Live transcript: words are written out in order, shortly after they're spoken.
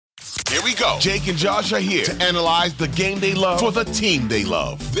Here we go. Jake and Josh are here to analyze the game they love for the team they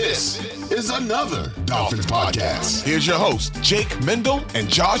love. This is another Dolphins podcast. Here's your host, Jake Mendel and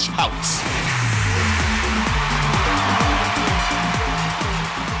Josh Houtz.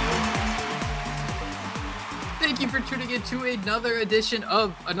 Thank you for tuning in to another edition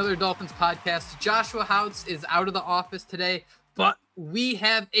of another Dolphins podcast. Joshua Houtz is out of the office today, but we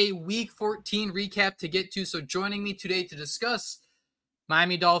have a Week 14 recap to get to. So joining me today to discuss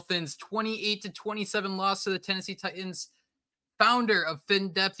Miami Dolphins 28-27 loss to the Tennessee Titans, founder of Fin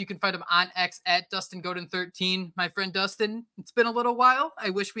Depth. You can find him on X at Dustin Godin 13. My friend Dustin, it's been a little while. I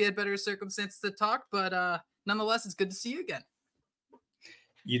wish we had better circumstances to talk, but nonetheless, it's good to see you again.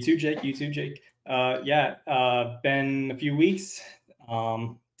 You too, Jake. Been a few weeks.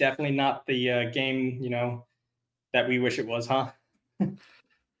 Definitely not the game, that we wish it was, huh?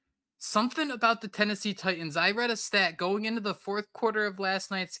 Something about the Tennessee Titans. I read a stat going into the fourth quarter of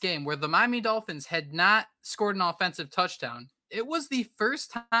last night's game where the Miami Dolphins had not scored an offensive touchdown. It was the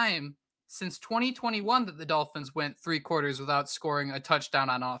first time since 2021 that the Dolphins went 3 quarters without scoring a touchdown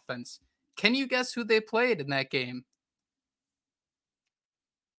on offense. Can you guess who they played in that game?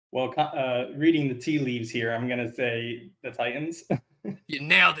 Well, reading the tea leaves here, I'm going to say the Titans. You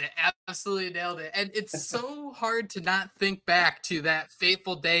nailed it. Absolutely nailed it. And it's so hard to not think back to that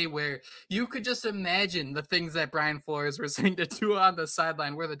fateful day where you could just imagine the things that Brian Flores was saying to Tua on the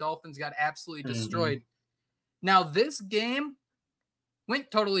sideline where the Dolphins got absolutely destroyed. Mm-hmm. Now, this game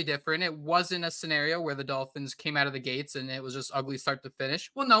went totally different. It wasn't a scenario where the Dolphins came out of the gates and it was just ugly start to finish.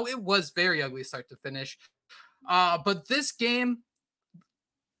 Well, no, it was very ugly start to finish. But this game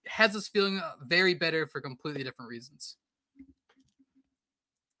has us feeling very bitter for completely different reasons.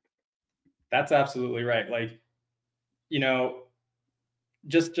 That's absolutely right.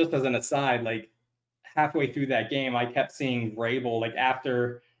 Just as an aside, halfway through that game, I kept seeing Vrabel,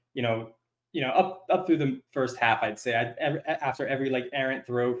 after, up through the first half, I'd say, after every errant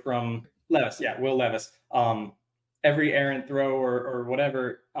throw from Levis, Will Levis, every errant throw or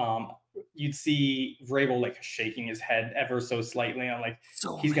whatever, you'd see Vrabel shaking his head ever so slightly on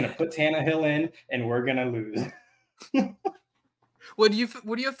he's going to put Tannehill in and we're going to lose. Would you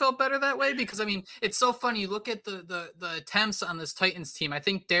have felt better that way? Because, I mean, it's so funny. You look at the attempts on this Titans team. I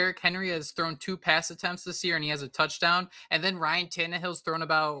think Derrick Henry has thrown 2 pass attempts this year, and he has a touchdown. And then Ryan Tannehill's thrown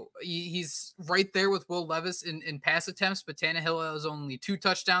he's right there with Will Levis in pass attempts, but Tannehill has only 2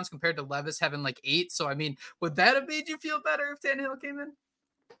 touchdowns compared to Levis having 8. So, I mean, would that have made you feel better if Tannehill came in?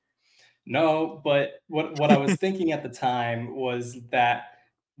 No, but what I was thinking at the time was that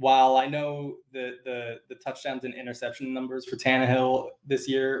while I know the touchdowns and interception numbers for Tannehill this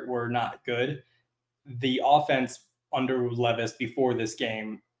year were not good, the offense under Levis before this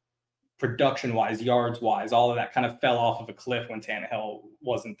game, production-wise, yards-wise, all of that kind of fell off of a cliff when Tannehill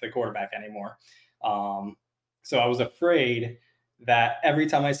wasn't the quarterback anymore. So I was afraid that every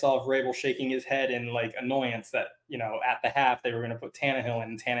time I saw Vrabel shaking his head in annoyance that, at the half they were going to put Tannehill in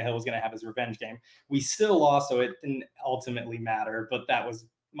and Tannehill was going to have his revenge game. We still lost, so it didn't ultimately matter, but that was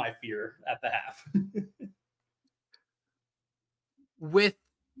my fear at the half. With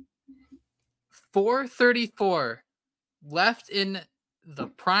 4:34 left in the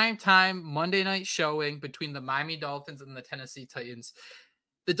primetime Monday night showing between the Miami Dolphins and the Tennessee Titans,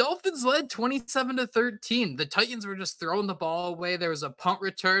 the Dolphins led 27-13. The Titans were just throwing the ball away. There was a punt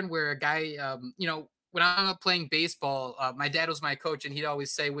return where a guy, when I'm up playing baseball, my dad was my coach, and he'd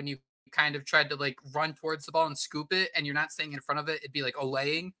always say when you kind of tried to run towards the ball and scoop it and you're not staying in front of it, it'd be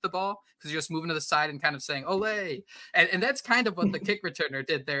olaying the ball because you're just moving to the side and kind of saying olay. And that's kind of what the kick returner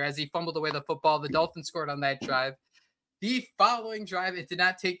did there as he fumbled away the football. The Dolphins scored on that drive. The following drive, it did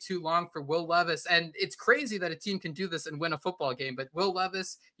not take too long for Will Levis. And it's crazy that a team can do this and win a football game. But Will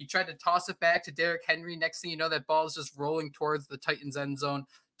Levis, he tried to toss it back to Derrick Henry. Next thing you know, that ball is just rolling towards the Titans end zone.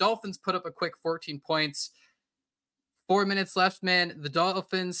 Dolphins put up a quick 14 points. 4 minutes left, man. The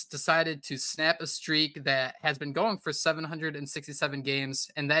Dolphins decided to snap a streak that has been going for 767 games,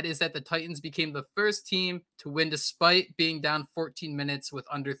 and that is that the Titans became the first team to win despite being down 14 minutes with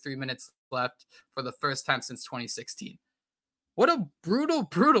under 3 minutes left for the first time since 2016. What a brutal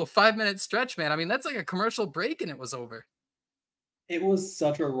 5-minute stretch, man. I mean, that's like a commercial break and it was over. It was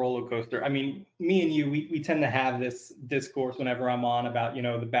such a roller coaster. I mean, me and you, we tend to have this discourse whenever I'm on about,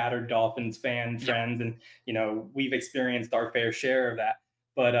 the battered Dolphins fan trends. And, we've experienced our fair share of that.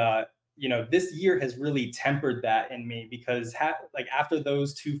 But, this year has really tempered that in me because after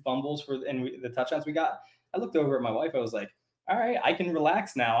those 2 fumbles the touchdowns we got, I looked over at my wife. I was like, all right, I can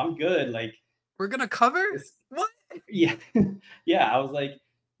relax now. I'm good. We're going to cover? What? Yeah. Yeah. I was like,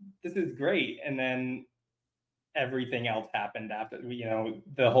 this is great. And then everything else happened after,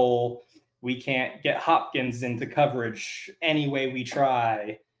 the whole, we can't get Hopkins into coverage any way we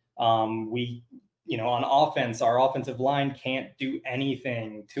try. We, on offense, our offensive line can't do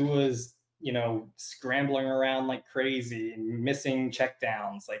anything. Tua's, scrambling around like crazy and missing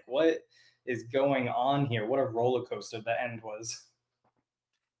checkdowns. Like, what is going on here? What a roller coaster the end was.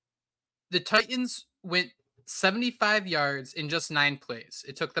 The Titans went 75 yards in just 9 plays.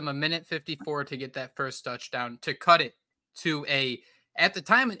 It took them a minute 54 to get that first touchdown to cut it to at the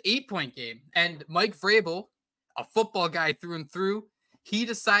time, an 8-point game. And Mike Vrabel, a football guy through and through, he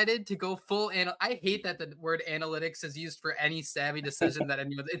decided to go full. And I hate that the word analytics is used for any savvy decision that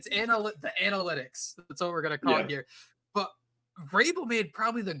anyone. It's the analytics. That's what we're gonna call Yeah. it here. But Vrabel made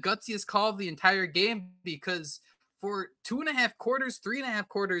probably the gutsiest call of the entire game, because for 2.5 quarters, 3.5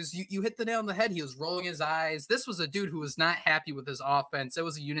 quarters, you hit the nail on the head. He was rolling his eyes. This was a dude who was not happy with his offense. It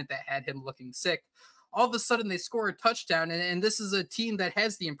was a unit that had him looking sick. All of a sudden, they score a touchdown, and this is a team that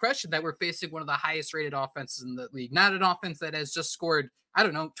has the impression that we're facing one of the highest rated offenses in the league, not an offense that has just scored, I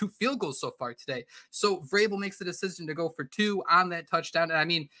don't know, 2 field goals so far today. So Vrabel makes the decision to go for 2 on that touchdown. And I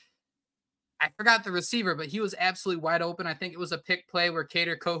mean, I forgot the receiver, but he was absolutely wide open. I think it was a pick play where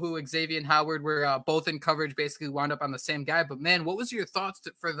Cater Kohu, Xavier Howard were both in coverage, basically wound up on the same guy. But man, what was your thoughts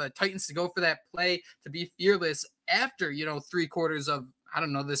for the Titans to go for that play, to be fearless after, 3 quarters of, I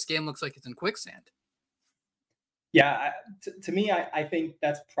don't know, this game looks like it's in quicksand? Yeah, to me, I think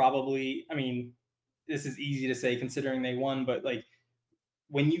that's probably, I mean, this is easy to say considering they won, but like,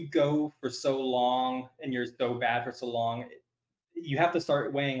 when you go for so long and you're so bad for so long, you have to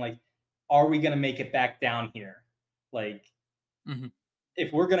start weighing, like, are we going to make it back down here? Like,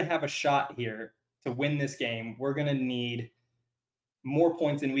 if we're going to have a shot here to win this game, we're going to need more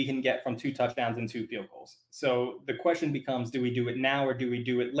points than we can get from 2 touchdowns and 2 field goals. So the question becomes, do we do it now or do we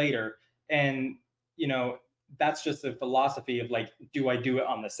do it later? And, that's just a philosophy of like, do I do it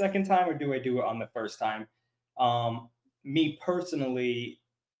on the second time or do I do it on the first time? Me personally,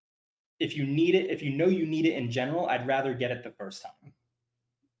 if you need it, if you know you need it in general, I'd rather get it the first time.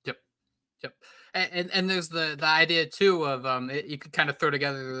 Yep. And there's the idea too of you could kind of throw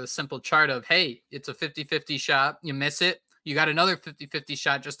together the simple chart of, hey, it's a 50-50 shot, you miss it, you got another 50-50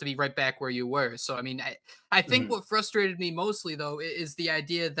 shot just to be right back where you were. So I mean, I think what frustrated me mostly though is the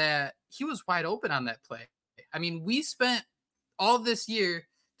idea that he was wide open on that play. I mean, we spent all this year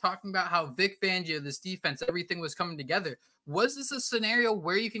talking about how Vic Fangio, this defense, everything was coming together. Was this a scenario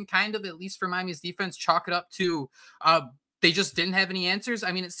where you can kind of, at least for Miami's defense, chalk it up to they just didn't have any answers?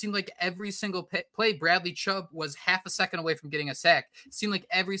 I mean, it seemed like every single play, Bradley Chubb was half a second away from getting a sack. It seemed like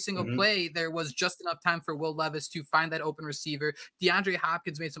every single play, there was just enough time for Will Levis to find that open receiver. DeAndre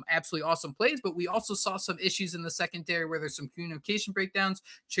Hopkins made some absolutely awesome plays, but we also saw some issues in the secondary where there's some communication breakdowns.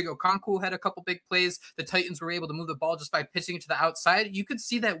 Chigo Konku had a couple big plays. The Titans were able to move the ball just by pitching it to the outside. You could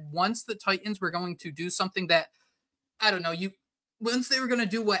see that once the Titans were going to do something that, I don't know, once they were going to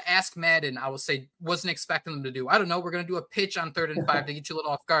do what Ask Madden, I will say, wasn't expecting them to do. I don't know, we're going to do a pitch on 3rd and 5 to get you a little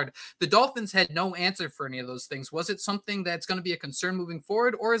off guard. The Dolphins had no answer for any of those things. Was it something that's going to be a concern moving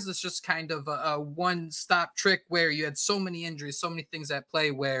forward, or is this just kind of a one-stop trick where you had so many injuries, so many things at play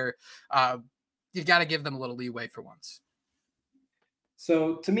where you got to give them a little leeway for once?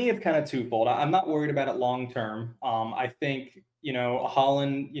 So to me, it's kind of twofold. I'm not worried about it long term. I think,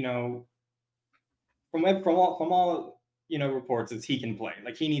 Holland, from all reports, is he can play.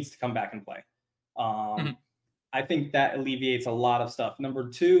 Like, he needs to come back and play. I think that alleviates a lot of stuff. Number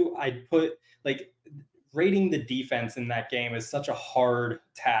 2, I'd put, like, rating the defense in that game is such a hard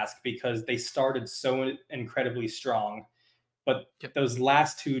task because they started so incredibly strong, but those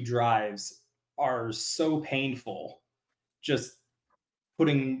last 2 drives are so painful. Just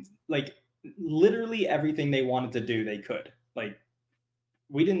putting, like, literally everything they wanted to do, they could. Like,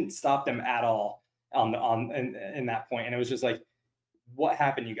 we didn't stop them at all in that point. And it was just like, what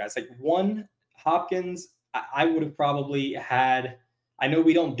happened, you guys? Like, one, Hopkins, I would have probably had, I know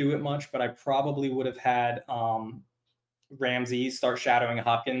we don't do it much, but I probably would have had Ramsey start shadowing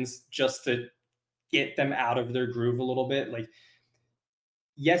Hopkins just to get them out of their groove a little bit. Like,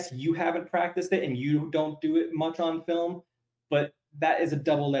 yes, you haven't practiced it and you don't do it much on film, but that is a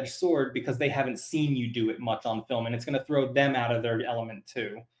double-edged sword because they haven't seen you do it much on film, and it's going to throw them out of their element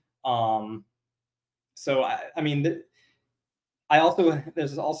too. So I mean,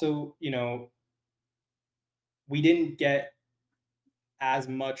 there's also, we didn't get as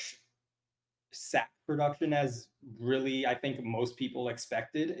much sack production as really I think most people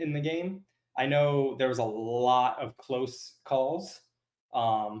expected in the game. I know there was a lot of close calls,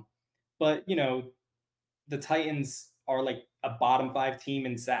 but the Titans are like a bottom 5 team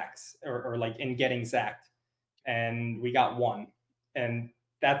in sacks or like in getting sacked. and we got one. And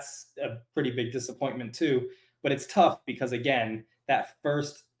that's a pretty big disappointment too. But it's tough because, again, that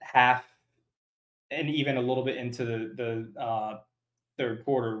first half and even a little bit into the third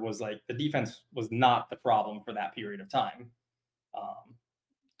quarter was like the defense was not the problem for that period of time. Um,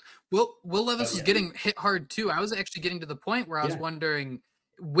 Will Levis but was yeah, getting hit hard too. I was actually getting to the point where I was yeah, wondering,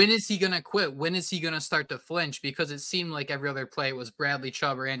 when is he going to quit? When is he going to start to flinch? Because it seemed like every other play was Bradley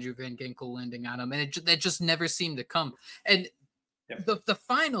Chubb or Andrew Van Ginkel landing on him, and that just never seemed to come. And yep. the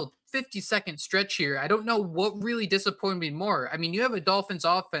final 50-second stretch here, I don't know what really disappointed me more. I mean, you have a Dolphins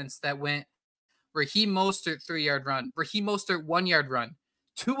offense that went Raheem Mostert 3-yard run, Raheem Mostert 1-yard run,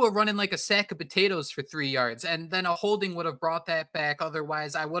 Tua running like a sack of potatoes for 3 yards, and then a holding would have brought that back.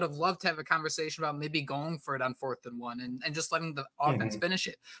 Otherwise, I would have loved to have a conversation about maybe going for it on 4th and 1 and just letting the offense Mm-hmm. finish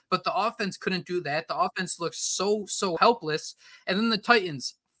it. But the offense couldn't do that. The offense looked so helpless. And then the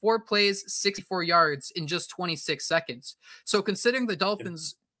Titans, 4 plays, 64 yards in just 26 seconds. So considering the Yep.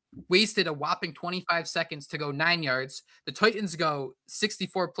 Dolphins wasted a whopping 25 seconds to go 9 yards, the Titans go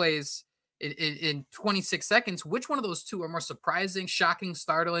 64 plays in 26 seconds. Which one of those two are more surprising, shocking,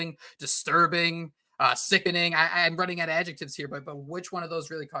 startling, disturbing, sickening? I'm running out of adjectives here, but which one of those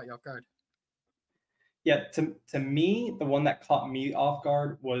really caught you off guard? Yeah, to me, the one that caught me off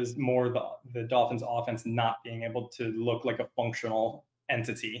guard was more the Dolphins offense not being able to look like a functional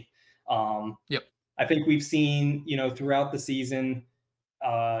entity. Um, Yep. I think we've seen, throughout the season,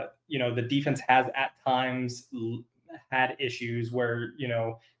 the defense has at times had issues where,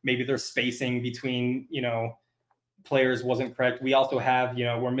 maybe their spacing between, players wasn't correct. We also have,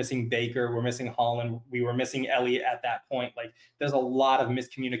 we're missing Baker, we're missing Holland, we were missing Elliott at that point. Like, there's a lot of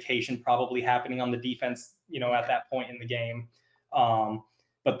miscommunication probably happening on the defense, at that point in the game.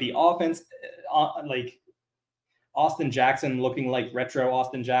 But the offense, like Austin Jackson looking like retro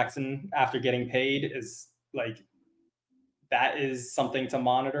Austin Jackson after getting paid is like, that is something to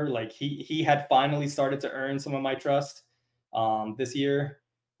monitor. Like he had finally started to earn some of my trust this year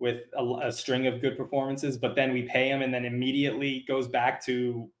with a string of good performances, but then we pay him and then immediately goes back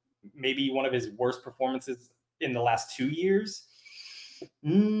to maybe one of his worst performances in the last 2 years.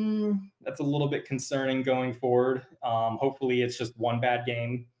 That's a little bit concerning going forward. Hopefully it's just one bad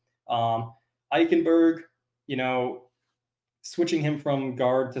game. Eichenberg, you know, switching him from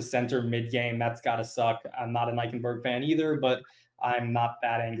guard to center mid game, that's got to suck. I'm not an Eichenberg fan either, but I'm not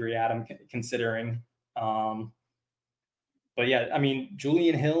that angry at him considering. But yeah, I mean,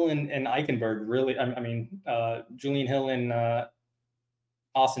 Julian Hill and Eichenberg really, Julian Hill and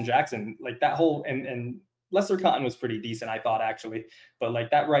Austin Jackson, like that whole, and Lester Cotton was pretty decent, I thought, actually, but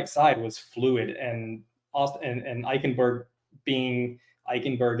like that right side was fluid, and Austin and Eichenberg being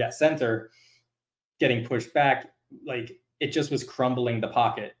Eichenberg at center, getting pushed back, like it just was crumbling the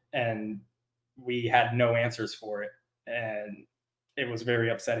pocket, and we had no answers for it, and it was very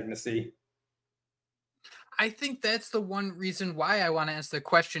upsetting to see. I think that's the one reason why I want to ask the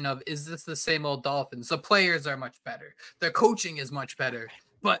question of, is this the same old Dolphins? The players are much better. The coaching is much better.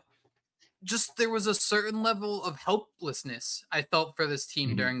 But just there was a certain level of helplessness I felt for this team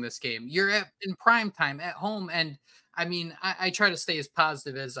Mm-hmm. during this game. You're in prime time at home, and I mean, I try to stay as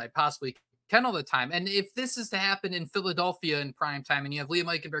positive as I possibly can all the time. And if this is to happen in Philadelphia in prime time, and you have Liam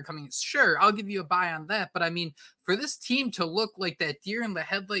Eichenberg coming, sure, I'll give you a buy on that. But I mean, for this team to look like that deer in the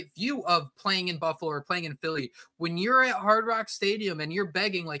headlight view of playing in Buffalo or playing in Philly, when you're at Hard Rock Stadium and you're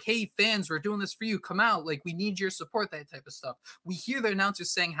begging, like, "Hey, fans, we're doing this for you. Come out! Like, we need your support." That type of stuff. We hear the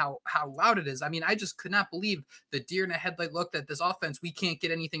announcers saying how loud it is. I mean, I just could not believe the deer in the headlight look at this offense. We can't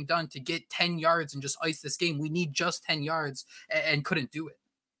get anything done to get 10 yards and just ice this game. We need just 10 yards and couldn't do it.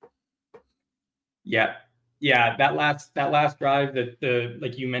 Yeah, yeah, that last drive, that the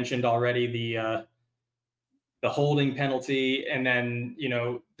like you mentioned already, the holding penalty, and then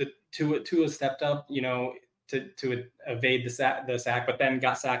the Tua stepped up, to evade the sack, but then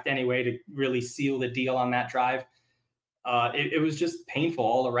got sacked anyway to really seal the deal on that drive. It was just painful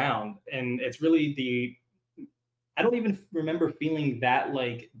all around, and it's really I don't even remember feeling that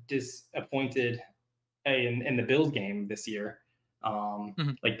like disappointed in the Bills game this year.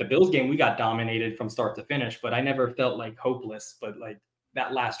 Mhm. Like the Bills game, we got dominated from start to finish, but I never felt like hopeless. But like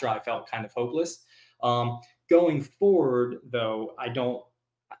that last drive felt kind of hopeless. Going forward, though, I don't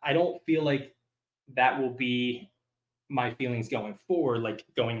feel like that will be my feelings going forward. Like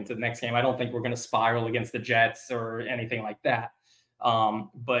going into the next game, I don't think we're going to spiral against the Jets or anything like that.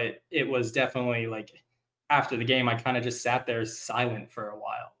 But it was definitely like after the game, I kind of just sat there silent for a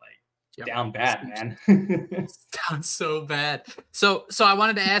while, like Yep. Down bad, man. Sounds so bad. So I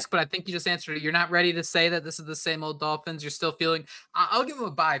wanted to ask, but I think you just answered it. You're not ready to say that this is the same old Dolphins. You're still feeling. I'll give them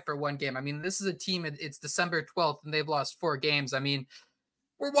a bye for one game. I mean, this is a team. It's December 12th, and they've lost 4 games. I mean,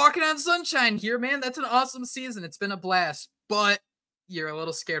 we're walking on sunshine here, man. That's an awesome season. It's been a blast, but you're a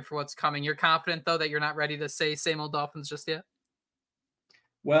little scared for what's coming. You're confident though that you're not ready to say same old Dolphins just yet.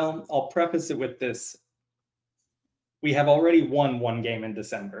 Well, I'll preface it with this. We have already won 1 game in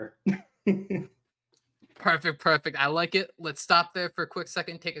December. Perfect. I like it. Let's stop there for a quick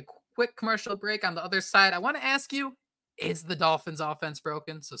second, take a quick commercial break. On the other side, I want to ask you, is the Dolphins offense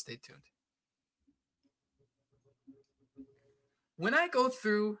broken? So stay tuned. When I go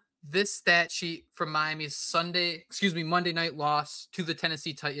through this stat sheet from Miami's Monday night loss to the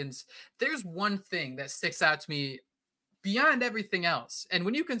Tennessee Titans, there's one thing that sticks out to me beyond everything else. And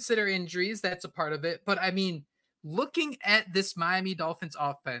when you consider injuries, that's a part of it. But I mean, looking at this Miami Dolphins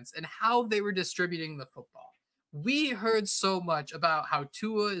offense and how they were distributing the football, we heard so much about how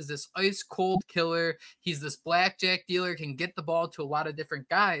Tua is this ice cold killer. He's this blackjack dealer, can get the ball to a lot of different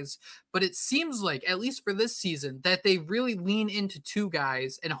guys. But it seems like, at least for this season, that they really lean into 2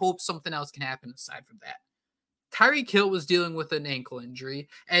 guys and hope something else can happen aside from that. Tyreek Hill was dealing with an ankle injury,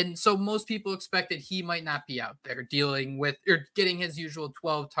 and so most people expected he might not be out there dealing with or getting his usual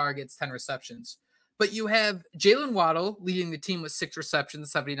 12 targets, 10 receptions. But you have Jalen Waddle leading the team with 6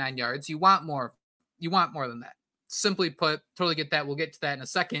 receptions, 79 yards. You want more. You want more than that. Simply put, totally get that. We'll get to that in a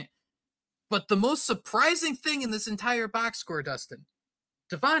second. But the most surprising thing in this entire box score, Dustin,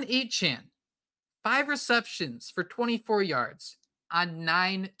 Devon Achane, 5 receptions for 24 yards on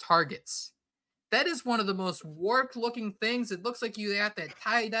 9 targets. That is one of the most warped looking things. It looks like you got that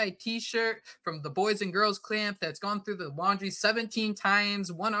tie-dye t-shirt from the Boys and Girls Camp that's gone through the laundry 17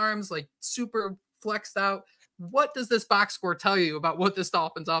 times. One arm's like super flexed out. What does this box score tell you about what this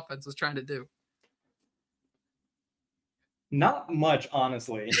Dolphins offense is trying to do? Not much,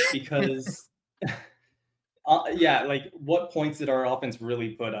 honestly, because like what points did our offense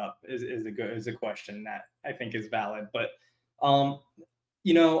really put up is a question that I think is valid. But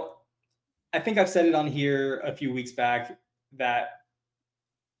you know, I think I've said it on here a few weeks back that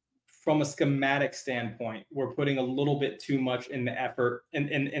from a schematic standpoint, we're putting a little bit too much in the effort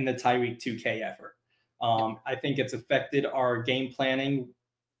in the Tyreek 2K effort. I think it's affected our game planning.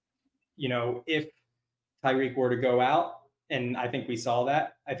 You know, if Tyreek were to go out, and I think we saw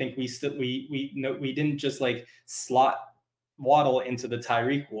that. I think we didn't just like slot Waddle into the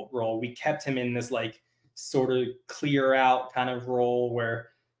Tyreek role. We kept him in this like sort of clear out kind of role where,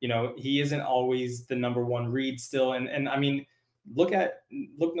 you know, he isn't always the number 1 read still. And I mean, look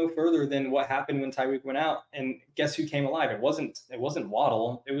no further than what happened when Tyreek went out, and guess who came alive? It wasn't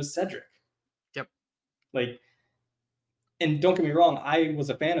Waddle, it was Cedric. Yep. Like, and don't get me wrong, I was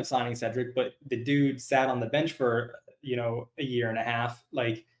a fan of signing Cedric, but the dude sat on the bench for, you know, a year and a half.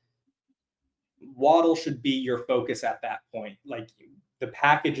 Like, Waddle should be your focus at that point. Like, the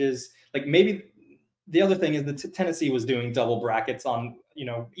packages, like maybe the other thing is that Tennessee was doing double brackets on, you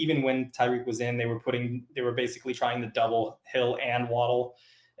know, even when Tyreek was in, they were basically trying to double Hill and Waddle,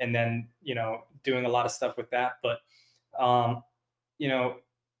 and then, you know, doing a lot of stuff with that. But, you know,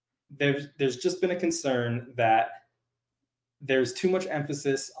 there's just been a concern that there's too much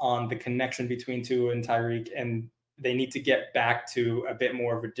emphasis on the connection between Tua and Tyreek, and they need to get back to a bit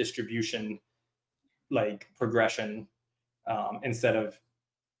more of a distribution, like progression, instead of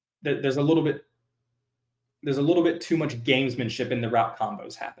there's a little bit too much gamesmanship in the route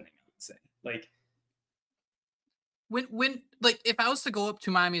combos happening, I would say. Like, when like if I was to go up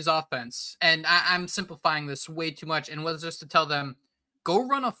to Miami's offense, and I'm simplifying this way too much, and was just to tell them, go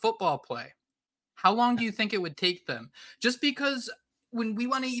run a football play, how long do you think it would take them? Just because when we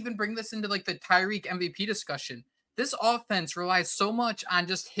want to even bring this into like the Tyreek MVP discussion, this offense relies so much on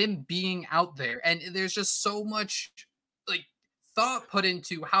just him being out there. And there's just so much like thought put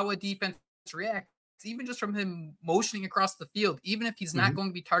into how a defense reacts, even just from him motioning across the field, even if he's not going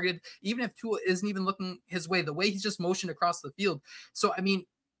to be targeted, even if Tua isn't even looking his way, the way he's just motioned across the field. So, I mean,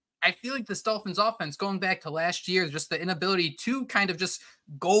 I feel like this Dolphins offense going back to last year, just the inability to kind of just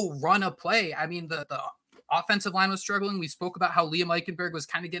go run a play. I mean, the offensive line was struggling. We spoke about how Liam Eichenberg was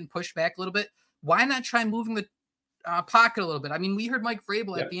kind of getting pushed back a little bit. Why not try moving the pocket a little bit? I mean, we heard Mike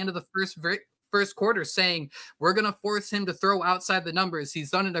Vrabel at the end of the first quarter saying, we're going to force him to throw outside the numbers. He's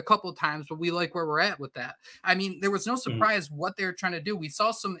done it a couple of times, but we like where we're at with that. I mean, there was no surprise what they're trying to do. We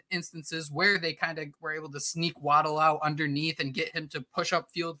saw some instances where they kind of were able to sneak Waddle out underneath and get him to push up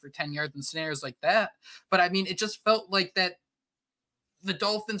field for 10 yards and scenarios like that. But I mean, it just felt like that the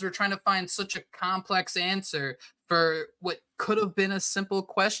Dolphins were trying to find such a complex answer for what could have been a simple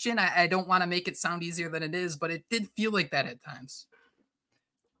question. I don't want to make it sound easier than it is, but it did feel like that at times.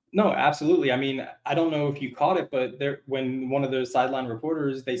 No, absolutely. I mean, I don't know if you caught it, but when one of those sideline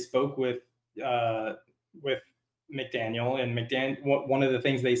reporters, they spoke with McDaniel, and one of the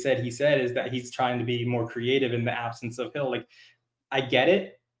things he said is that he's trying to be more creative in the absence of Hill. Like, I get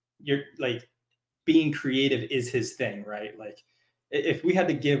it. You're like, being creative is his thing, right? Like, if we had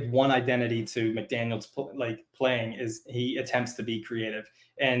to give one identity to McDaniel's playing, is he attempts to be creative,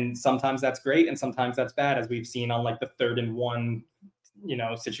 and sometimes that's great, and sometimes that's bad, as we've seen on like the 3rd and 1,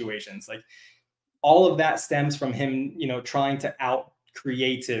 situations. Like, all of that stems from him, trying to out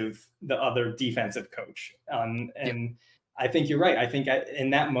creative the other defensive coach. And Yep. I think you're right. I think in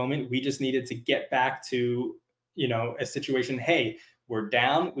that moment, we just needed to get back to, a situation. Hey, we're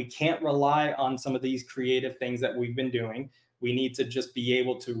down. We can't rely on some of these creative things that we've been doing. We need to just be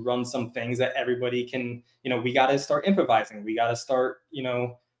able to run some things that everybody can, we got to start improvising. We got to start,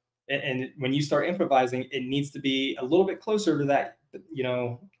 and when you start improvising, it needs to be a little bit closer to that,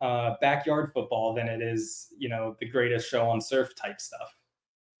 backyard football than it is, the greatest show on surf type stuff.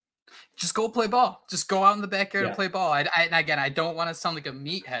 Just go play ball. Just go out in the backyard and Yeah. play ball. And again, I don't want to sound like a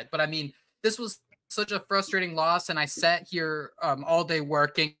meathead, but I mean, this was such a frustrating loss, and I sat here all day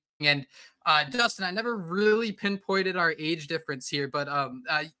working. And Dustin, I never really pinpointed our age difference here, but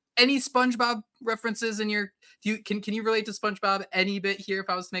any SpongeBob references in your? Can you relate to SpongeBob any bit here? If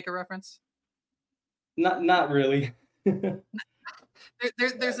I was to make a reference, Not really.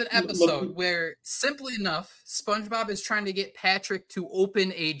 there's an episode where, simply enough, SpongeBob is trying to get Patrick to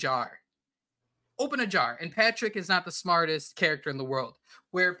open a jar. And Patrick is not the smartest character in the world.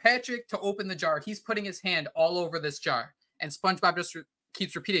 Where Patrick, to open the jar, he's putting his hand all over this jar, and SpongeBob just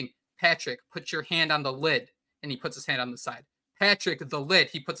keeps repeating, Patrick, put your hand on the lid, and he puts his hand on the side. Patrick, the lid,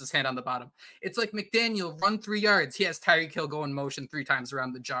 he puts his hand on the bottom. It's like McDaniel, run 3 yards, he has Tyreek Hill go in motion 3 times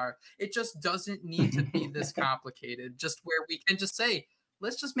around the jar. It just doesn't need to be this complicated, just where we can just say,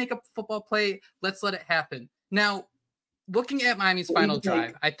 let's just make a football play, let's let it happen. Now, looking at Miami's final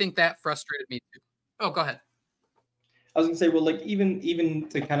drive, I think that frustrated me too. Oh, go ahead. I was gonna say, well, like, even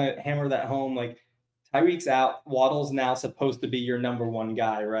to kind of hammer that home, like, Tyreek's out, Waddle's now supposed to be your number 1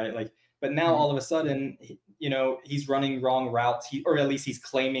 guy, right? Like, but now all of a sudden, he's running wrong routes, or at least he's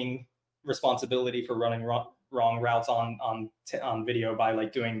claiming responsibility for running wrong routes on video by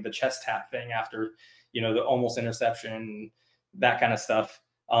like doing the chest tap thing after, the almost interception, that kind of stuff.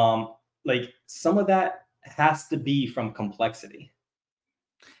 Like, some of that has to be from complexity.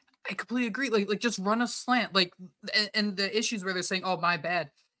 I completely agree. Like just run a slant. Like, and the issues where they're saying, "Oh, my bad."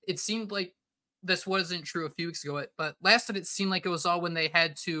 It seemed like this wasn't true a few weeks ago, but last time it seemed like it was all when they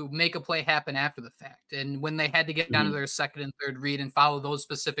had to make a play happen after the fact, and when they had to get down to their second and third read and follow those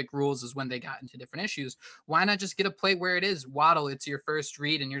specific rules is when they got into different issues. Why not just get a play where it is Waddle? It's your first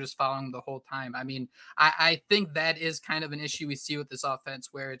read, and you're just following the whole time. I mean, I think that is kind of an issue we see with this offense,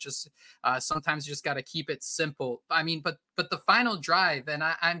 where it just sometimes you just got to keep it simple. I mean, but the final drive, and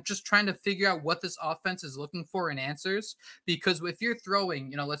I'm just trying to figure out what this offense is looking for in answers, because if you're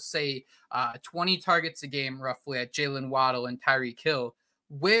throwing, let's say 20 targets a game roughly at Jalen Waddle and Tyreek Hill,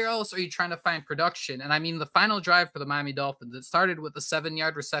 where else are you trying to find production? And I mean, the final drive for the Miami Dolphins, it started with a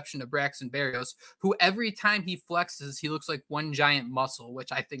 7-yard reception to Braxton Berrios, who every time he flexes, he looks like one giant muscle,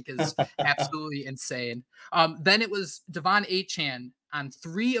 which I think is absolutely insane. Then it was Devon Achane on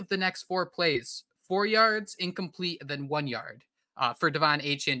 3 of the next 4 plays, 4 yards, incomplete, and then 1 yard for Devon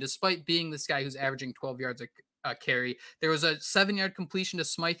Achane, despite being this guy who's averaging 12 yards a carry. There was a 7-yard completion to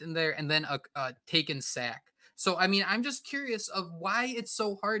Smythe in there, and then a taken sack. So, I mean, I'm just curious of why it's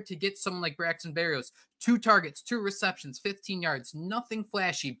so hard to get someone like Braxton Berrios, 2 targets, 2 receptions, 15 yards, nothing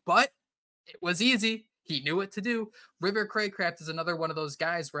flashy, but it was easy. He knew what to do. River Craycraft is another one of those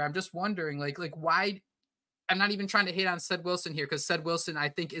guys where I'm just wondering, like why. I'm not even trying to hate on Ced Wilson here, because Ced Wilson, I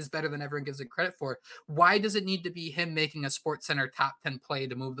think, is better than everyone gives it credit for. Why does it need to be him making a Sports Center top 10 play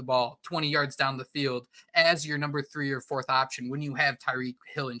to move the ball 20 yards down the field as your number 3 or 4th option when you have Tyreek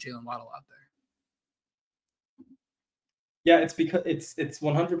Hill and Jalen Waddle out there? Yeah, it's because it's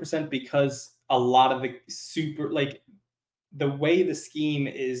 100% because a lot of the the way the scheme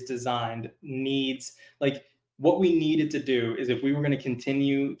is designed needs, like, what we needed to do is, if we were going to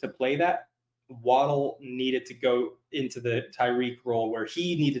continue to play that, Waddle needed to go into the Tyreek role where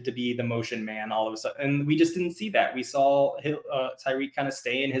he needed to be the motion man all of a sudden, and we just didn't see that. We saw Tyreek kind of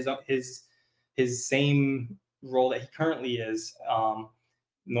stay in his same role that he currently is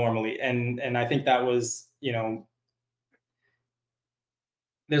normally, and I think that was,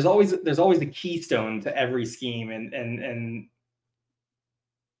 there's always the keystone to every scheme, and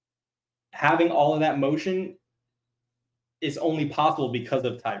having all of that motion is only possible because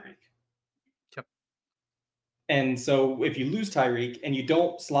of Tyreek. Yep. And so if you lose Tyreek and you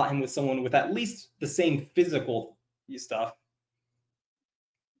don't slot him with someone with at least the same physical stuff,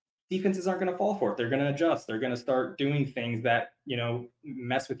 defenses aren't going to fall for it. They're going to adjust. They're going to start doing things that,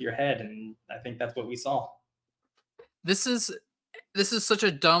 mess with your head. And I think that's what we saw. This is such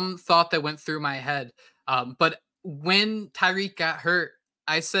a dumb thought that went through my head. But when Tyreek got hurt,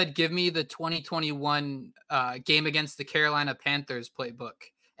 I said, "Give me the 2021 game against the Carolina Panthers playbook."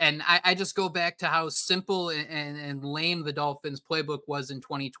 And I just go back to how simple and lame the Dolphins playbook was in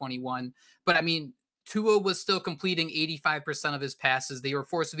 2021. But I mean, Tua was still completing 85% of his passes. They were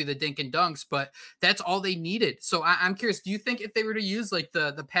forced to be the dink and dunks, but that's all they needed. So I'm curious, do you think if they were to use like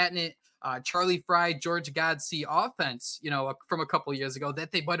the patented Charlie Fry, George Godsey offense, from a couple years ago,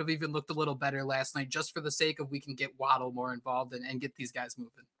 that they might have even looked a little better last night, just for the sake of we can get Waddle more involved and get these guys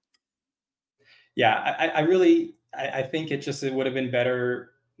moving? Yeah, I think it would have been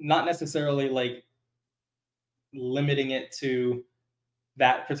better, not necessarily like limiting it to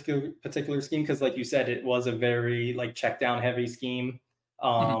that particular scheme, because like you said, it was a very like check down heavy scheme.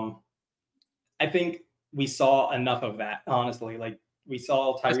 Mhm. I think we saw enough of that, honestly. Like we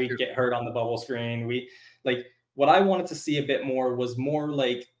saw That's Tyreek true. get hurt on the bubble screen. What I wanted to see a bit more was more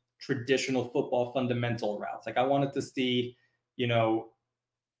like traditional football fundamental routes. Like I wanted to see,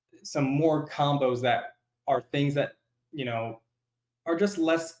 some more combos that are things that, are just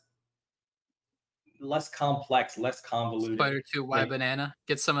less complex, less convoluted. Spider 2 Y Like banana.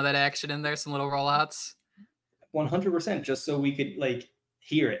 Get some of that action in there, some little rollouts. 100%, just so we could like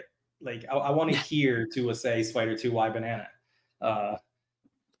hear it. Like I want to hear Tua say Spider 2Y banana. Uh,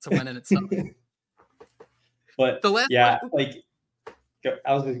 It's a win in itself. but The last yeah, like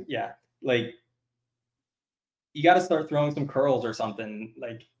like you got to start throwing some curls or something.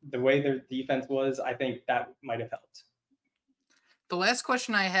 Like the way their defense was, I think that might have helped. The last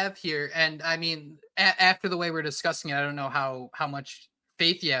question I have here, and I mean, after the way we're discussing it, I don't know how much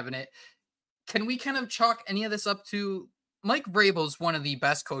faith you have in it. Can we kind of chalk any of this up to Mike Vrabel's one of the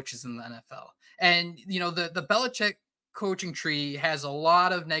best coaches in the NFL? And the Belichick coaching tree has a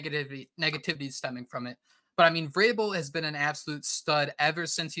lot of negativity stemming from it. But I mean, Vrabel has been an absolute stud ever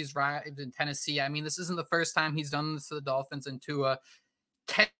since he's arrived in Tennessee. I mean, this isn't the first time he's done this to the Dolphins and Tua.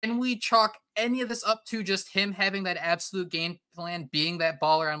 Can we chalk any of this up to just him having that absolute game plan, being that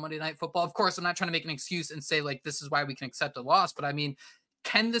baller on Monday Night Football? Of course, I'm not trying to make an excuse and say like this is why we can accept a loss, but I mean,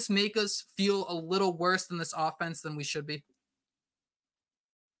 can this make us feel a little worse than this offense than we should be?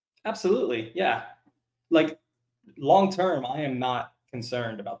 Absolutely, yeah. Like long term, I am not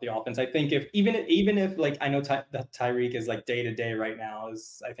concerned about the offense. I think even if like I know that Tyreek is like day to day right now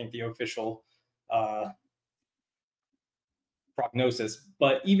is I think the official prognosis.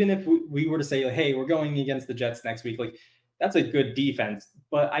 But even if we were to say, like, hey, we're going against the Jets next week, like that's a good defense.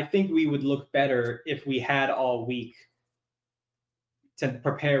 But I think we would look better if we had all week to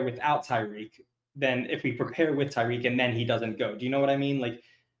prepare without Tyreek than if we prepare with Tyreek and then he doesn't go. Do you know what I mean? Like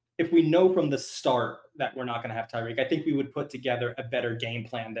if we know from the start that we're not going to have Tyreek, I think we would put together a better game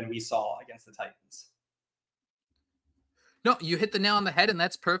plan than we saw against the Titans. No, you hit the nail on the head, and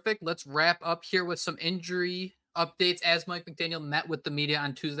that's perfect. Let's wrap up here with some injury updates as Mike McDaniel met with the media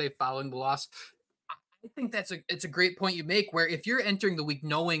on Tuesday following the loss. I think it's a great point you make. Where if you're entering the week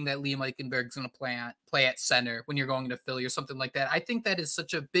knowing that Liam Eichenberg's going to play at center when you're going to Philly or something like that, I think that is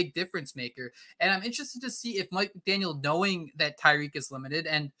such a big difference maker. And I'm interested to see if Mike McDaniel, knowing that Tyreek is limited,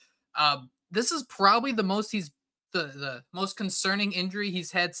 and this is probably the most concerning injury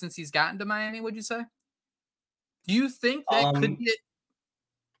he's had since he's gotten to Miami. Would you say? Do you think that could Um, be it?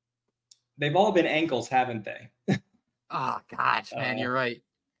 they've all been ankles, haven't they? Oh, gosh, man, Uh, you're right.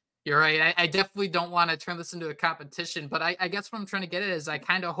 You're right. I definitely don't want to turn this into a competition, but I guess what I'm trying to get at is I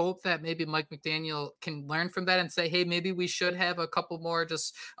kind of hope that maybe Mike McDaniel can learn from that and say, hey, maybe we should have a couple more.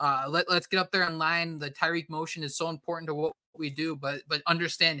 Just let's get up there in line. The Tyreek motion is so important to what we do, but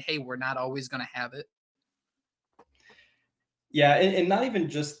understand, hey, we're not always going to have it. yeah, and not even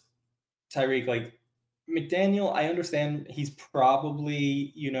just Tyreek. Like McDaniel, I understand he's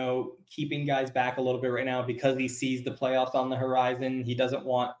probably, keeping guys back a little bit right now because he sees the playoffs on the horizon. He doesn't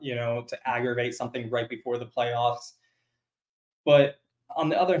want, to aggravate something right before the playoffs. But on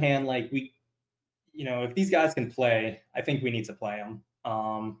the other hand, like if these guys can play, I think we need to play them.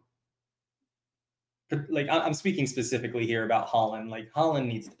 Like I'm speaking specifically here about Holland. Like Holland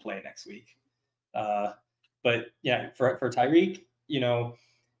needs to play next week. But yeah, for Tyreek,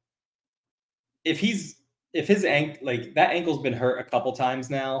 if his like that ankle's been hurt a couple times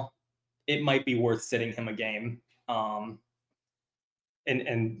now, it might be worth sitting him a game.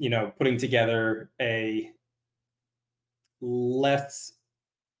 and putting together a less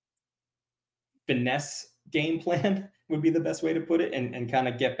finesse game plan would be the best way to put it, and kind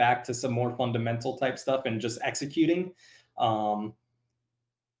of get back to some more fundamental type stuff and just executing. Um,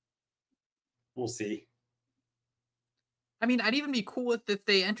 we'll see. I mean, I'd even be cool with if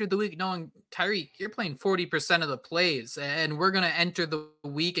they entered the week knowing, Tyreek, you're playing 40% of the plays, and we're going to enter the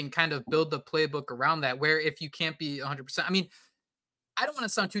week and kind of build the playbook around that. Where if you can't be 100%, I mean, I don't want to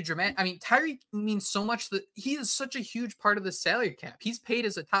sound too dramatic. I mean, Tyreek means so much that he is such a huge part of the salary cap. He's paid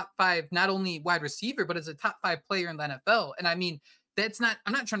as a top 5, not only wide receiver, but as a top 5 player in the NFL. And I mean,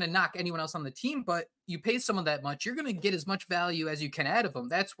 I'm not trying to knock anyone else on the team, but you pay someone that much, you're going to get as much value as you can out of them.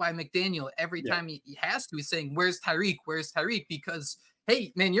 That's why McDaniel, every Yeah. time he has to, he's saying, where's Tyreek? Where's Tyreek? Because,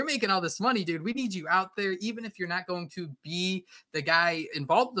 hey, man, you're making all this money, dude. We need you out there, even if you're not going to be the guy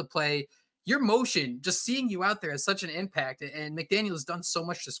involved in the play. Your motion, just seeing you out there has such an impact. And McDaniel's done so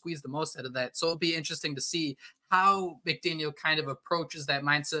much to squeeze the most out of that. So it'll be interesting to see how McDaniel kind of approaches that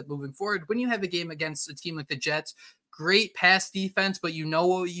mindset moving forward. When you have a game against a team like the Jets, great pass defense, but you know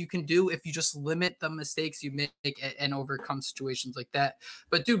what you can do if you just limit the mistakes you make and overcome situations like that.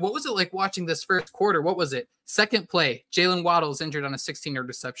 But dude, what was it like watching this first quarter? What was it? Second play, Jalen Waddle's injured on a 16-yard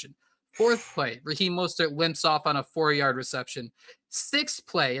reception. Fourth play, Raheem Mostert limps off on a 4-yard reception. Sixth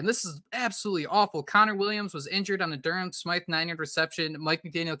play, and this is absolutely awful. Connor Williams was injured on a Durham Smythe 9-yard reception. Mike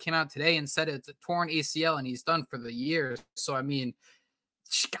McDaniel came out today and said it's a torn ACL and he's done for the year. So, I mean,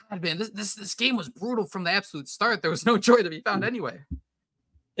 God, man, this game was brutal from the absolute start. There was no joy to be found anyway.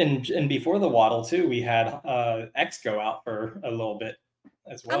 And before the Waddle too, we had X go out for a little bit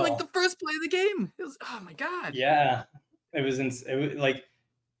as well. And like the first play of the game, it was, oh my God. Yeah, it was like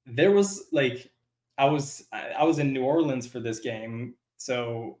there was like I was in New Orleans for this game,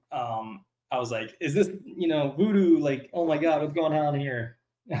 so I was like, is this voodoo? Like, oh my God, what's going on here?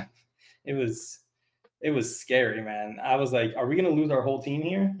 It was scary, man. I was like, are we gonna lose our whole team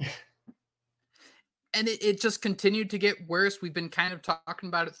here? And it just continued to get worse. We've been kind of talking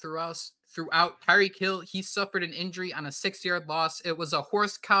about it throughout. Tyreek Hill, he suffered an injury on a 6-yard loss. It was a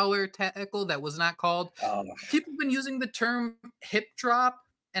horse collar tackle that was not called. People have been using the term hip drop,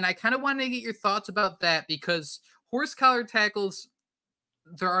 and I kind of want to get your thoughts about that because horse collar tackles,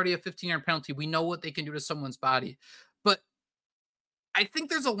 they're already a 15-yard penalty. We know what they can do to someone's body. But I think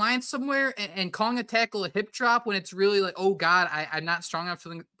there's a line somewhere, and calling a tackle a hip drop when it's really like, oh God, I'm not strong enough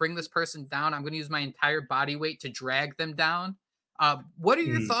to bring this person down. I'm going to use my entire body weight to drag them down. What are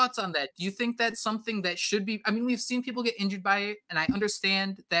your thoughts on that? Do you think that's something that should be? I mean, we've seen people get injured by it, and I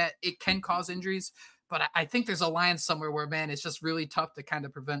understand that it can cause injuries, but I think there's a line somewhere where, man, it's just really tough to kind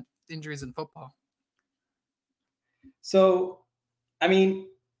of prevent injuries in football. So, I mean,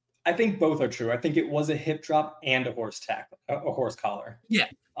 I think both are true. I think it was a hip drop and a horse collar. Yeah,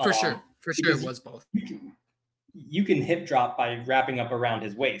 for sure. For sure, it was both. You can hip drop by wrapping up around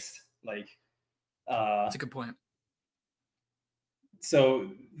his waist. Like, that's a good point. So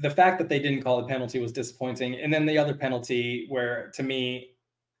the fact that they didn't call the penalty was disappointing. And then the other penalty where, to me,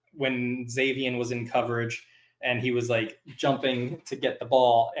 when Xavier was in coverage and he was like jumping to get the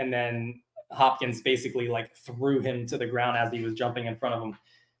ball, and then Hopkins basically like threw him to the ground as he was jumping in front of him.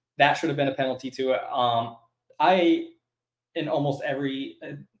 That should have been a penalty too. I, in almost every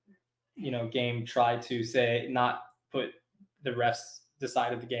game, try to say not put the refs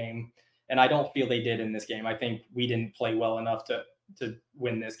decided the game, and I don't feel they did in this game. I think we didn't play well enough to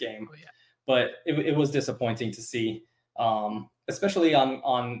win this game. Oh, yeah. But it was disappointing to see, especially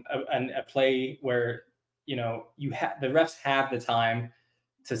on a play where the refs have the time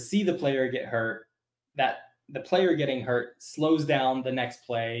to see the player get hurt. That the player getting hurt slows down the next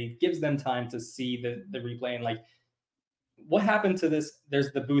play, gives them time to see the replay, and like, what happened to this?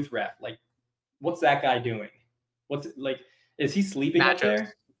 There's the booth ref. Like, what's that guy doing? What's like? Is he sleeping nachos. up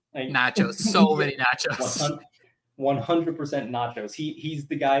there? Like, nachos, so many nachos. 100% nachos. He's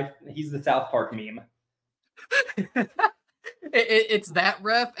the guy. He's the South Park meme. It's that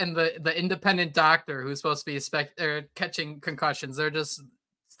ref and the independent doctor who's supposed to be catching concussions. They're just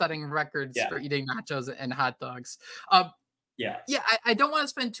setting records for eating nachos and hot dogs. I don't want to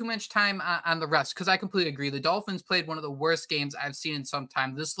spend too much time on the refs because I completely agree. The Dolphins played one of the worst games I've seen in some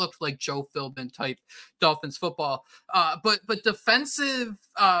time. This looked like Joe Philbin type Dolphins football. But defensive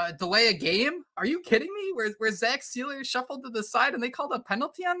delay a game? Are you kidding me? Where Zach Sealer shuffled to the side and they called a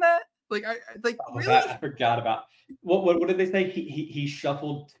penalty on that? Really? I forgot about what did they say? He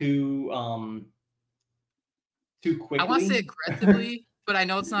shuffled too quickly. I want to say aggressively, but I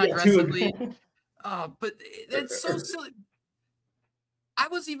know it's not aggressively. But it's so silly. I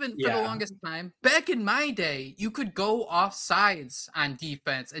was even for the longest time back in my day, you could go off sides on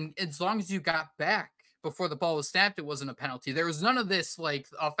defense, and as long as you got back before the ball was snapped, it wasn't a penalty. There was none of this like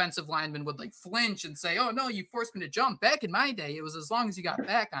offensive lineman would like flinch and say, "Oh no, you forced me to jump." Back in my day, it was as long as you got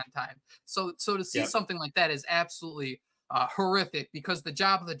back on time. So to see something like that is absolutely horrific because the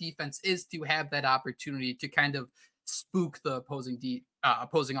job of the defense is to have that opportunity to kind of spook the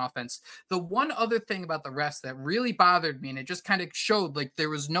opposing offense. The one other thing about the refs that really bothered me, and it just kind of showed like there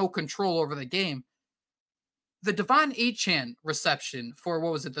was no control over the game, the Devon Achan reception for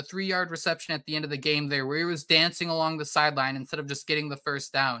what was it, the 3-yard reception at the end of the game there, where he was dancing along the sideline instead of just getting the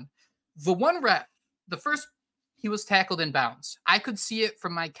first down. The one ref, the first, he was tackled in bounds. I could see it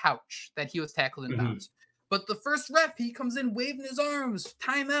from my couch that he was tackled in bounds. But the first ref, he comes in waving his arms,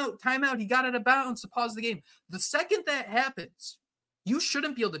 timeout, timeout. He got out of bounds to pause the game. The second that happens, you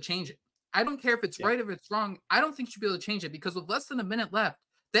shouldn't be able to change it. I don't care if it's right or if it's wrong. I don't think you should be able to change it because with less than a minute left,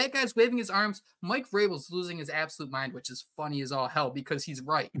 that guy's waving his arms. Mike Vrabel's losing his absolute mind, which is funny as all hell because he's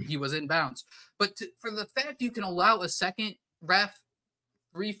right. He was in bounds. But for the fact you can allow a second ref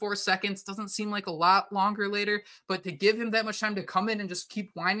 3-4 seconds doesn't seem like a lot longer later, but to give him that much time to come in and just keep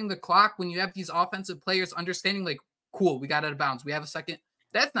winding the clock when you have these offensive players understanding like, cool, we got out of bounds. We have a second.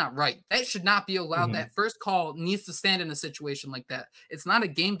 That's not right. That should not be allowed. That first call needs to stand in a situation like that. It's not a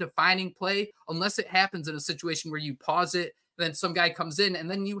game defining play unless it happens in a situation where you pause it, then some guy comes in,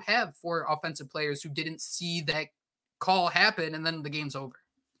 and then you have 4 offensive players who didn't see that call happen, and then the game's over.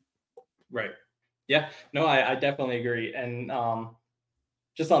 Right. Yeah. No, I definitely agree. And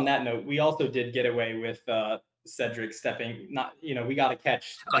just on that note, we also did get away with Cedric stepping. We got a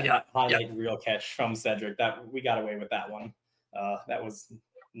catch, highlight reel catch from Cedric. That we got away with that one. That was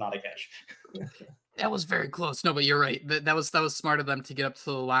not a catch. That was very close. No, but you're right. That was smart of them to get up to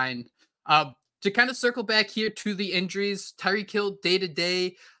the line. To kind of circle back here to the injuries, Tyreek Hill day to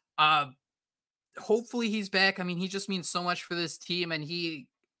day. Hopefully he's back. I mean, he just means so much for this team, and he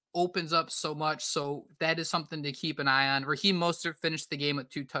opens up so much. So that is something to keep an eye on. Raheem Mostert finished the game with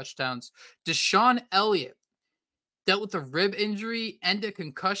 2 touchdowns. Deshaun Elliott dealt with a rib injury and a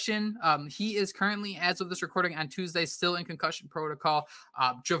concussion. He is currently, as of this recording on Tuesday, still in concussion protocol.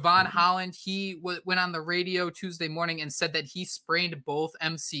 Javon Holland, he went on the radio Tuesday morning and said that he sprained both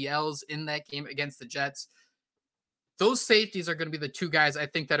MCLs in that game against the Jets. Those safeties are going to be the 2 guys I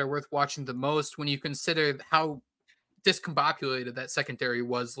think that are worth watching the most when you consider how discombobulated that secondary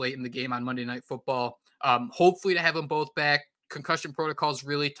was late in the game on Monday Night Football. Hopefully to have them both back. Concussion protocol is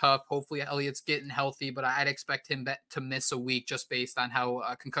really tough. Hopefully Elliott's getting healthy, but I'd expect him to miss a week just based on how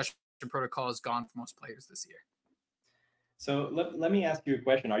concussion protocol has gone for most players this year. So let me ask you a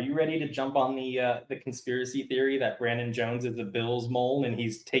question. Are you ready to jump on the conspiracy theory that Brandon Jones is a Bills mole and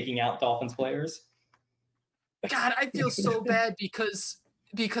he's taking out Dolphins players? God, I feel so bad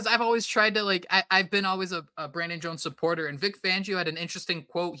because I've always tried to I've been always a Brandon Jones supporter, and Vic Fangio had an interesting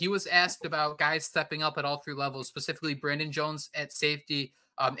quote. He was asked about guys stepping up at all 3 levels, specifically Brandon Jones at safety,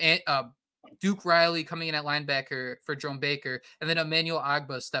 and Duke Riley coming in at linebacker for Jerome Baker, and then Emmanuel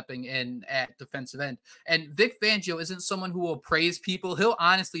Agba stepping in at defensive end. And Vic Fangio isn't someone who will praise people. He'll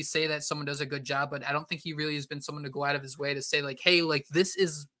honestly say that someone does a good job, but I don't think he really has been someone to go out of his way to say like, hey, like this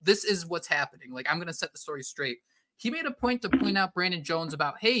is what's happening. Like I'm going to set the story straight. He made a point to point out Brandon Jones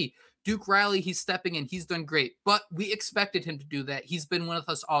about, hey, Duke Riley, he's stepping in. He's done great, but we expected him to do that. He's been with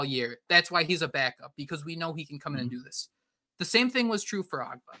us all year. That's why he's a backup, because we know he can come in and do this. The same thing was true for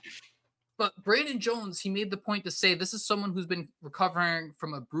Agba. But Brandon Jones, he made the point to say this is someone who's been recovering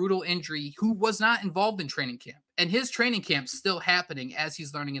from a brutal injury who was not involved in training camp. And his training camp's still happening as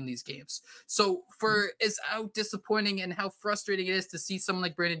he's learning in these games. So for as how disappointing and how frustrating it is to see someone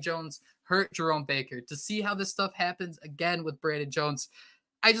like Brandon Jones hurt Jerome Baker, to see how this stuff happens again with Brandon Jones,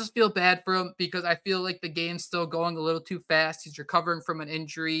 I just feel bad for him because I feel like the game's still going a little too fast. He's recovering from an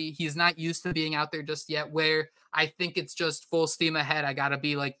injury. He's not used to being out there just yet, where I think it's just full steam ahead. I got to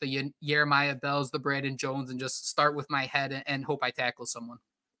be like the Jeremiah Bells, the Brandon Jones, and just start with my head and hope I tackle someone.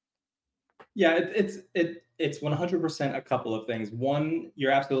 Yeah, it's 100% a couple of things. One,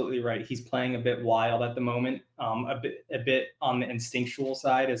 you're absolutely right. He's playing a bit wild at the moment, a bit on the instinctual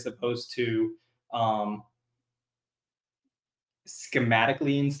side as opposed to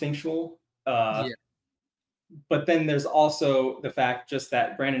schematically instinctual. But then there's also the fact just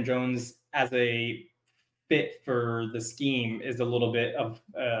that Brandon Jones as a fit for the scheme is a little bit of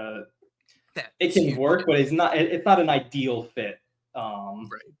it can work, but it's not an ideal fit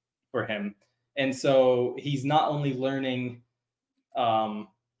for him. And so he's not only learning on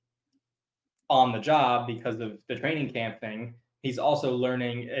the job because of the training camp thing, he's also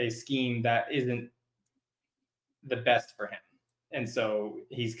learning a scheme that isn't the best for him. And so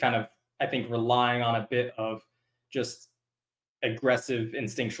he's kind of, I think, relying on a bit of just aggressive,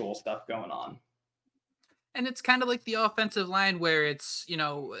 instinctual stuff going on. And it's kind of like the offensive line where it's,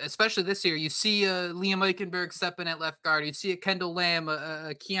 especially this year, you see Liam Eichenberg stepping at left guard, you see a Kendall Lamb,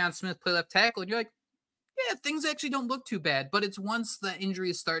 a Keon Smith play left tackle, and you're like, yeah, things actually don't look too bad. But it's once the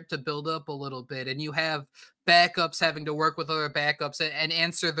injuries start to build up a little bit and you have backups having to work with other backups and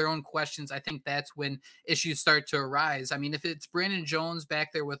answer their own questions, I think that's when issues start to arise. I mean, if it's Brandon Jones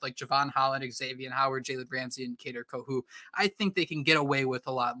back there with like Javon Holland, Xavier Howard, Jalen Ramsey, and Kader Kohu, I think they can get away with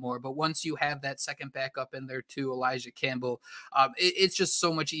a lot more. But once you have that second backup in there too, Elijah Campbell, it's just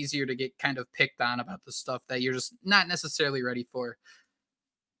so much easier to get kind of picked on about the stuff that you're just not necessarily ready for.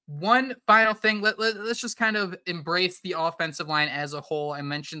 One final thing, let's just kind of embrace the offensive line as a whole. I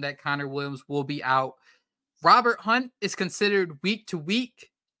mentioned that Connor Williams will be out. Robert Hunt is considered week to week.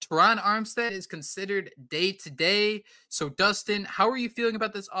 Teron Armstead is considered day to day. So, Dustin, how are you feeling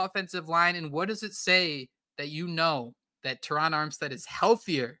about this offensive line, and what does it say that you know that Teron Armstead is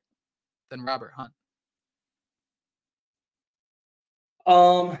healthier than Robert Hunt?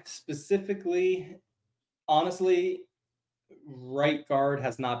 Specifically, honestly, right guard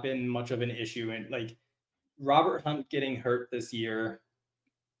has not been much of an issue. And like Robert Hunt getting hurt this year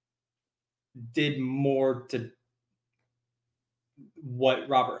did more to what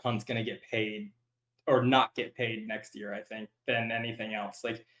Robert Hunt's going to get paid or not get paid next year, I think, than anything else.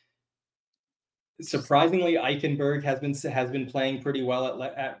 Like surprisingly, Eichenberg has been playing pretty well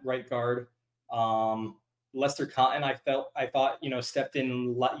at right guard. Lester Cotton, I thought stepped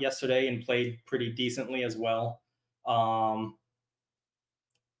in yesterday and played pretty decently as well.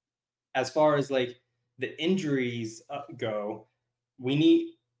 As far as like the injuries go, we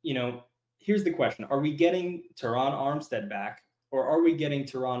need, here's the question. Are we getting Teron Armstead back, or are we getting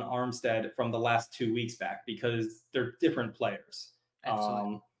Teron Armstead from the last 2 weeks back? Because they're different players.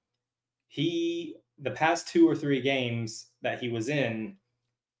 Absolutely. The past 2 or 3 games that he was in,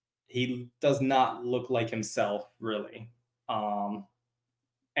 he does not look like himself really.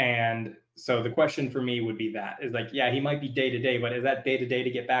 And so the question for me would be that is like, yeah, he might be day to day, but is that day to day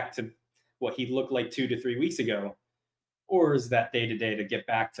to get back to what he looked like 2 to 3 weeks ago? Or is that day to day to get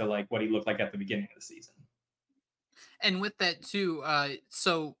back to like what he looked like at the beginning of the season? And with that too,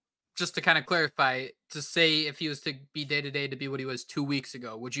 so just to kind of clarify, to say if he was to be day to day to be what he was 2 weeks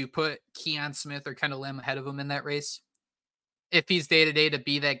ago, would you put Keon Smith or Kendall Lamb ahead of him in that race? If he's day to day to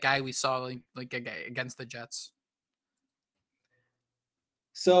be that guy we saw like against the Jets.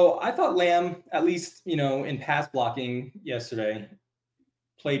 So I thought Lamb, at least in pass blocking yesterday,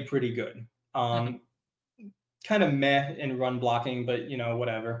 played pretty good. Kind of meh in run blocking, but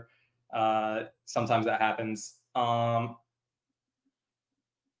whatever. Sometimes that happens. The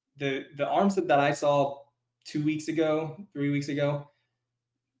arms that I saw 2 weeks ago, 3 weeks ago,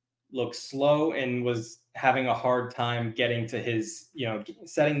 looked slow and was having a hard time getting to his,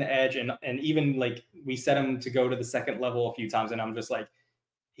 setting the edge, and even like we set him to go to the second level a few times, and I'm just like,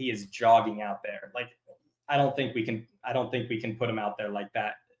 he is jogging out there. Like I don't think we can put him out there like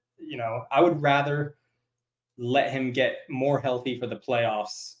that. I would rather let him get more healthy for the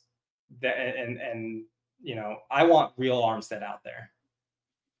playoffs. And I want real Armstead out there.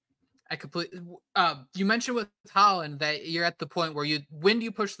 I completely. You mentioned with Holland that you're at the point where when do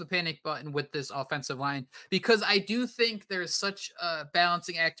you push the panic button with this offensive line? Because I do think there's such a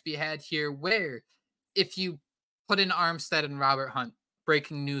balancing act to be had here, where if you put in Armstead and Robert Hunt,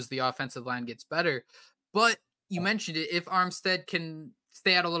 breaking news, the offensive line gets better. But you mentioned it. If Armstead can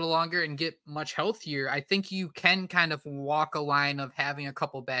stay out a little longer and get much healthier, I think you can kind of walk a line of having a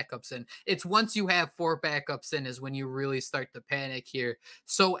couple backups in. It's once you have 4 backups in is when you really start to panic here.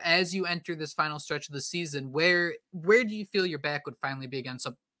 So as you enter this final stretch of the season, where do you feel your back would finally be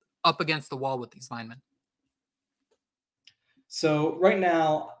up against the wall with these linemen? So right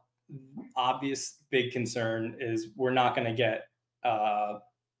now, obvious big concern is we're not going to get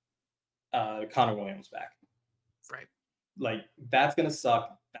Connor Williams back. Right. Like that's going to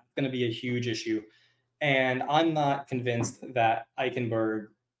suck. That's going to be a huge issue. And I'm not convinced that Eichenberg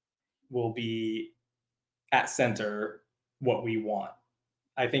will be at center what we want.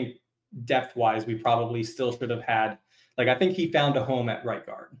 I think depth-wise, we probably still should have had, like, I think he found a home at right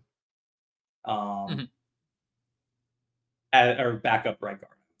guard. Or backup right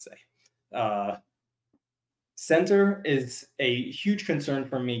guard, I would say. Center is a huge concern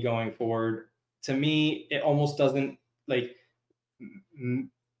for me going forward. To me, it almost doesn't, like,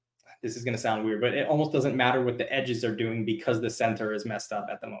 this is going to sound weird, but it almost doesn't matter what the edges are doing because the center is messed up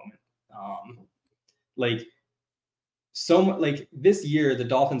at the moment. Like, like this year, the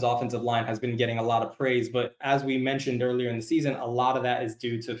Dolphins offensive line has been getting a lot of praise, but as we mentioned earlier in the season, a lot of that is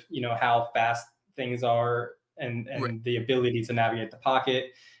due to, how fast things are and Right. the ability to navigate the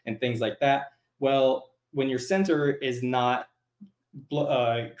pocket and things like that. Well, when your center is not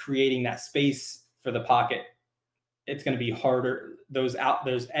creating that space for the pocket, it's going to be harder. Those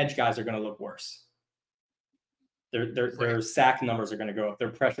edge guys are going to look worse. Their sack numbers are going to go up. Their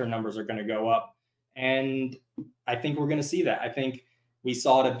pressure numbers are going to go up. And I think we're going to see that. I think we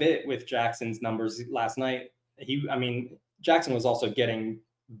saw it a bit with Jackson's numbers last night. Jackson was also getting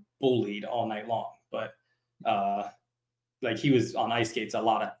bullied all night long, but like he was on ice skates a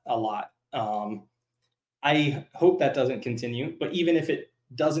lot. I hope that doesn't continue, but even if it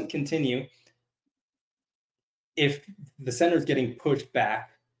doesn't continue, if the center's getting pushed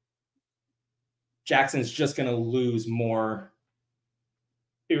back, Jackson's just going to lose more.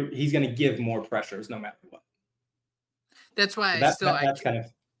 He's going to give more pressures no matter what. That's why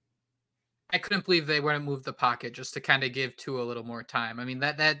I couldn't believe they wouldn't move the pocket just to kind of give Tua a little more time. I mean,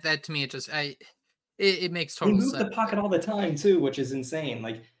 that to me, it makes total sense. They move the pocket all the time too, which is insane.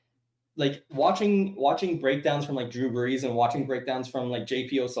 Like watching breakdowns from like Drew Brees and watching breakdowns from like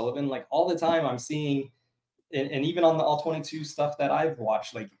JP O'Sullivan, like all the time I'm seeing, and even on the all 22 stuff that I've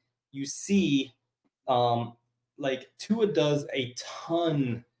watched, like you see, like Tua does a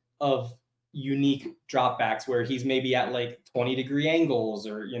ton of unique dropbacks where he's maybe at like 20-degree angles,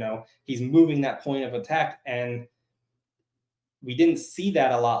 or he's moving that point of attack, and we didn't see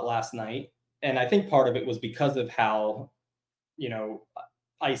that a lot last night. And I think part of it was because of how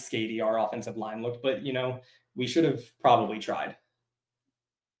ice skatey our offensive line looked, but we should have probably tried.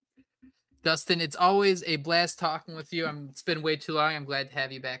 Dustin, it's always a blast talking with you. It's been way too long. I'm glad to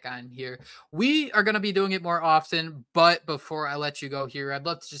have you back on here. We are going to be doing it more often, but before I let you go here, I'd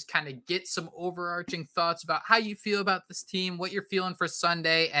love to just kind of get some overarching thoughts about how you feel about this team, what you're feeling for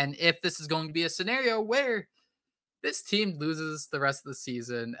Sunday, and if this is going to be a scenario where this team loses the rest of the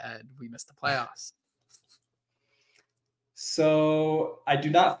season and we miss the playoffs. So I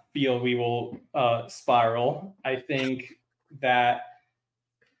do not feel we will spiral. I think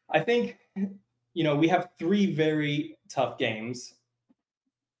we have 3 very tough games.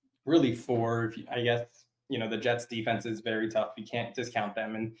 Really 4, I guess. The Jets defense is very tough. You can't discount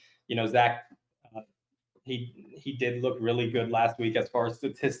them. And Zach, he did look really good last week as far as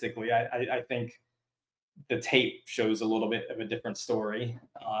statistically. I think the tape shows a little bit of a different story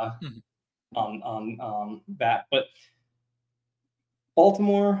on that. But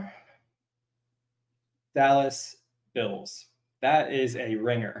Baltimore, Dallas, Bills. That is a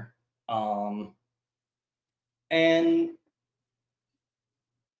ringer. And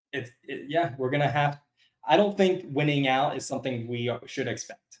we're going to have, I don't think winning out is something we should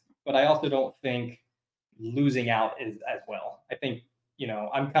expect, but I also don't think losing out is as well. I think,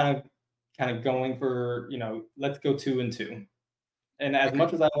 I'm kind of going for, let's go 2-2. And as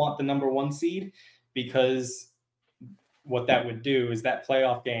much as I want the number 1 seed, because what that would do is that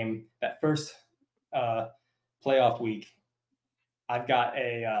playoff game, that first playoff week, I've got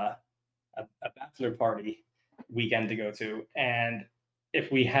a bachelor party weekend to go to. And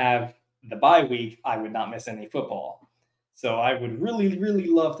if we have the bye week, I would not miss any football. So I would really, really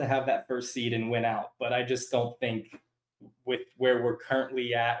love to have that first seed and win out. But I just don't think with where we're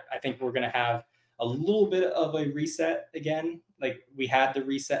currently at, I think we're going to have a little bit of a reset again. Like we had the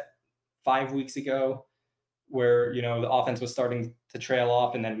reset 5 weeks ago where, the offense was starting to trail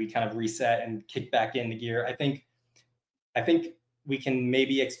off, and then we kind of reset and kick back into gear. I think we can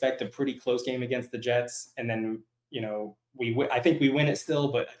maybe expect a pretty close game against the Jets, and then I think we win it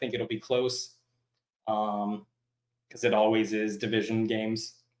still, but I think it'll be close because it always is division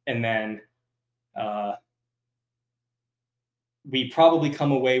games. And then we probably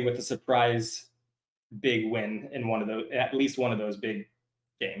come away with a surprise big win in at least one of those big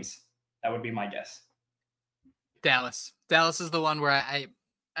games. That would be my guess. Dallas is the one where I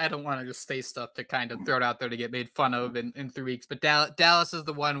don't want to just say stuff to kind of throw it out there to get made fun of in 3 weeks, but Dallas is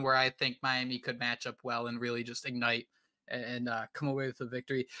the one where I think Miami could match up well and really just ignite and come away with a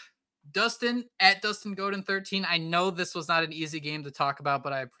victory. Dustin at Dustin Godin 13. I know this was not an easy game to talk about,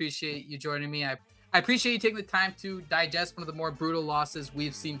 but I appreciate you joining me. I appreciate you taking the time to digest one of the more brutal losses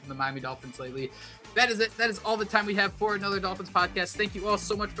we've seen from the Miami Dolphins lately. That is it. That is all the time we have for another Dolphins podcast. Thank you all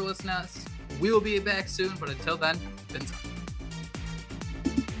so much for listening to us. We will be back soon, but until then, Vince.